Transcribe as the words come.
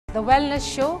The Wellness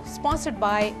Show, sponsored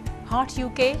by Heart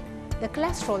UK, the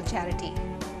cholesterol charity.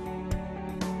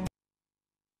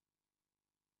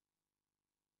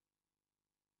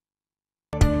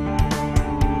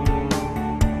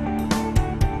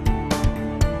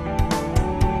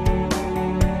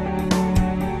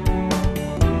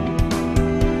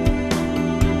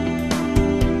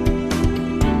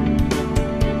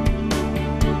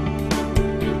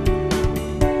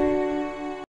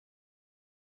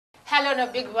 Hello and a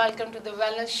big welcome to the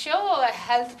Wellness Show, a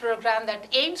health program that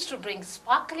aims to bring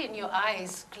sparkle in your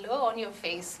eyes, glow on your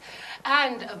face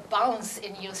and a bounce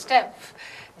in your step.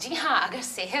 जी हाँ, अगर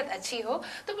सेहत अच्छी हो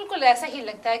तो बिल्कुल ऐसा ही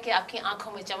लगता है कि आपकी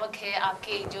आंखों में चमक है,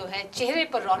 आपके जो है चेहरे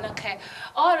पर रौनक है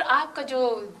और आपका जो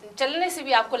चलने से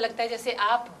भी आपको लगता है जैसे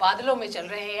आप बादलों में चल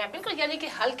रहे हैं, बिल्कुल यानी कि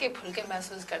हल्के फुल्के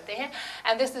महसूस करते हैं.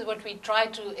 And this is what we try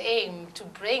to M to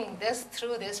bring this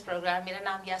through this programme. मेरा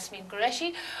नाम यास्मीन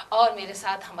कुरैशी और मेरे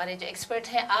साथ हमारे जो एक्सपर्ट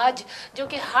हैं आज, जो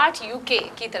कि हार्ट यूके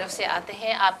की तरफ से आते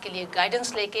हैं आपके लिए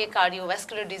गाइडेंस लेके,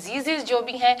 कार्डियोवैस्कुलर डिजीजेज जो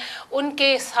भी हैं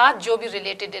उनके साथ जो भी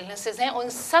रिलेटेड इलनेसेस हैं उन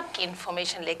सब की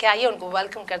इन्फॉर्मेशन लेके आइए. उनको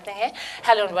वेलकम करते हैं.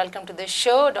 Hello and welcome to the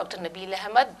show doctor Nabeel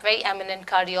Ahmad, very eminent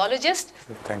cardiologist.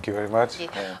 Thank you very much.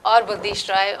 और बल्देश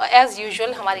राय एज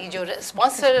यूजुअल हमारी जो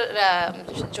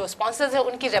स्पॉन्सर्स हैं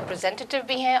उनकी रिप्रेजेंटेटिव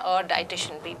भी हैं और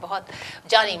डाइटिशियन भी बहुत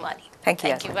जानी मानी.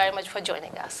 Thank you very much for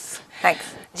joining us. Thanks.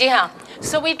 जी हाँ,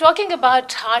 so we're talking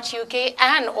about Heart UK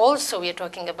and also we're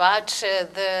talking about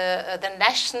the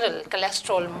National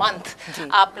Cholesterol Month.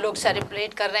 आप लोग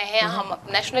सेलिब्रेट कर रहे हैं, हम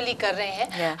नेशनली कर रहे हैं.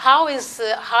 Yeah. How is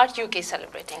Heart UK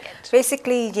celebrating it?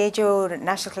 Basically, ये जो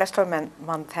National Cholesterol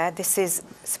Month है, this is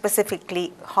specifically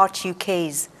Heart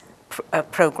UK's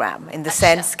program in the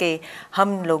sense कि हम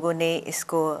लोगों ने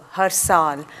इसको हर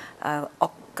साल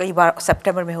कई बार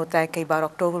सितंबर में होता है, कई बार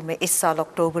अक्टूबर में, इस साल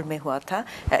अक्टूबर में हुआ था,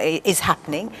 is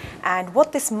happening. And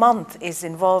what this month is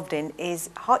involved in is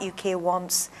Heart UK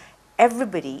wants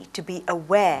everybody to be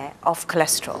aware of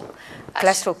cholesterol.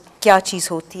 Cholesterol क्या चीज़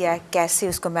होती है, कैसे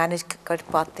उसको मैनेज कर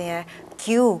पाते हैं,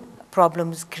 क्यों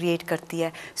problems create करती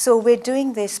है. So we're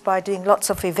doing this by doing lots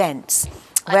of events.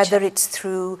 Whether it's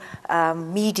through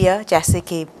media, जैसे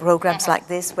कि programs like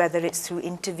this, whether it's through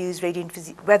interviews, radio interviews,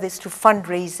 whether it's through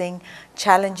fundraising,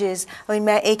 challenges. I mean,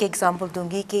 मैं एक example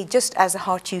दूंगी कि just as a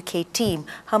Heart UK team,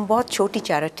 हम बहुत छोटी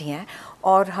charity हैं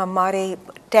और हमारे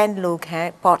 10 लोग हैं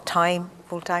part time,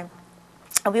 full time.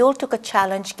 And we all took a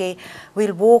challenge कि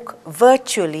we'll walk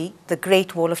virtually the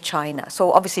Great Wall of China.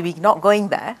 So obviously we're not going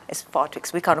there as far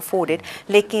as we can't afford it.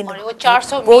 लेकिन वो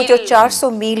 400 वो जो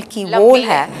 400 मील की wall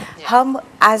है, हम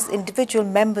as individual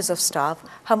members of staff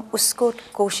हम उसको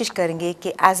कोशिश करेंगे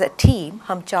कि as a team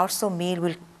हम 400 मील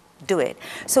will do it.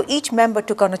 So each member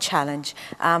took on a challenge.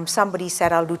 Somebody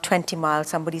said I'll do 20 miles.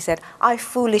 Somebody said I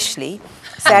foolishly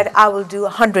said I will do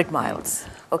 100 miles.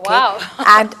 Okay. Wow.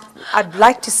 And I'd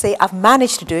like to say I've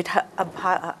managed to do it.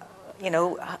 You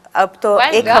know, अब तो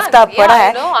एक हफ्ता पड़ा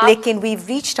है, लेकिन we've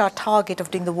reached our target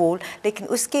of doing the wall. लेकिन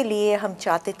उसके लिए हम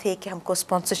चाहते थे कि हमको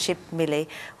sponsorship मिले,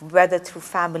 whether through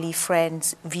family,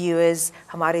 friends, viewers,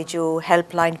 हमारे जो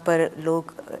helpline पर लोग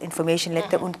information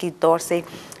लेते हैं उनकी दौर से.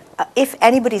 If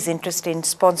anybody is interested in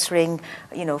sponsoring,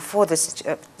 you know, for this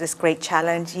great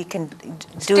challenge, you can do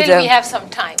Still we have some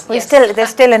time. There's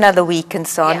still another week and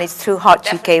so on. Yeah. It's through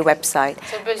Heart UK website.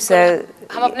 So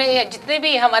हम अपने जितने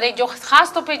भी हमारे जो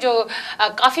खास तौर पे जो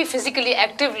काफ़ी फिजिकली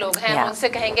एक्टिव लोग हैं उनसे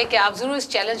कहेंगे कि आप ज़रूर इस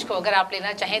चैलेंज को अगर आप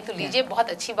लेना चाहें तो लीजिए. बहुत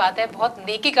अच्छी बात है, बहुत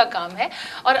नेकी का काम है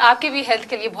और आपके भी हेल्थ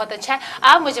के लिए बहुत अच्छा है.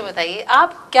 आप मुझे बताइए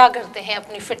आप क्या करते हैं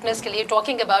अपनी फिटनेस के लिए?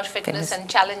 Talking about fitness and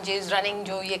challenges, running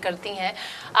जो ये करती हैं,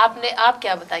 आप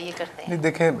क्या बताइए करते हैं? नहीं,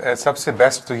 देखिए सबसे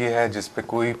बेस्ट तो ये है जिस पे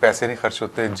कोई पैसे नहीं खर्च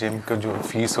होते. जिम का जो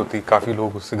फीस होती है काफ़ी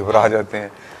लोग उससे घबरा जाते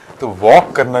हैं, तो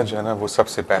वॉक करना जो है ना वो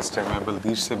सबसे बेस्ट है. मैं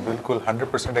बल्दीश से बिल्कुल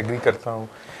 100% एग्री करता हूँ.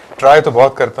 ट्राई तो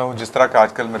बहुत करता हूँ, जिस तरह का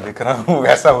आजकल मैं दिख रहा हूँ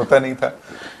वैसा होता नहीं था,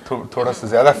 थोड़ा सा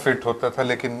ज़्यादा फिट होता था.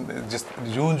 लेकिन जिस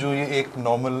यूं ये एक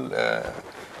नॉर्मल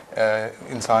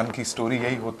इंसान की स्टोरी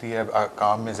यही होती है.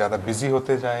 काम में ज़्यादा बिजी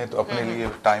होते जाएं तो अपने लिए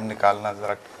टाइम निकालना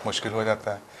ज़रा मुश्किल हो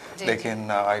जाता है.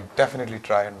 लेकिन I definitely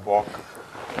try and walk.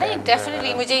 नहीं,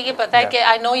 डेफिनेटली मुझे ये पता है कि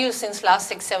I know you since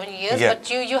last 6-7 years,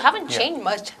 but you haven't changed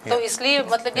much. तो इसलिए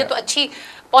मतलब ये तो अच्छी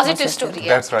पॉजिटिव स्टोरी है.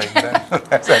 That's right,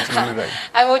 that's actually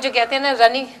right. वो जो कहते हैं ना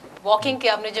रनिंग वॉकिंग के,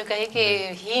 आपने जो कहे कि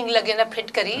हींग लगे ना फिट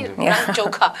करी रंग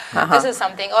चोखा, दिस इज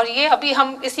समथिंग. और ये अभी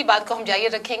हम इसी बात को हम जारी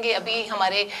रखेंगे. अभी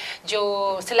हमारे जो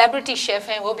सेलिब्रिटी शेफ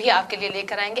हैं वो भी आपके लिए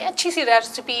लेकर आएंगे अच्छी सी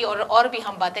रेसिपी और भी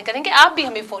हम बातें करेंगे. आप भी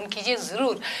हमें फ़ोन कीजिए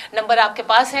ज़रूर, नंबर आपके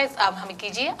पास है, आप हमें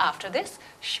कीजिए आफ्टर दिस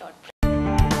शॉर्ट ब्रेक.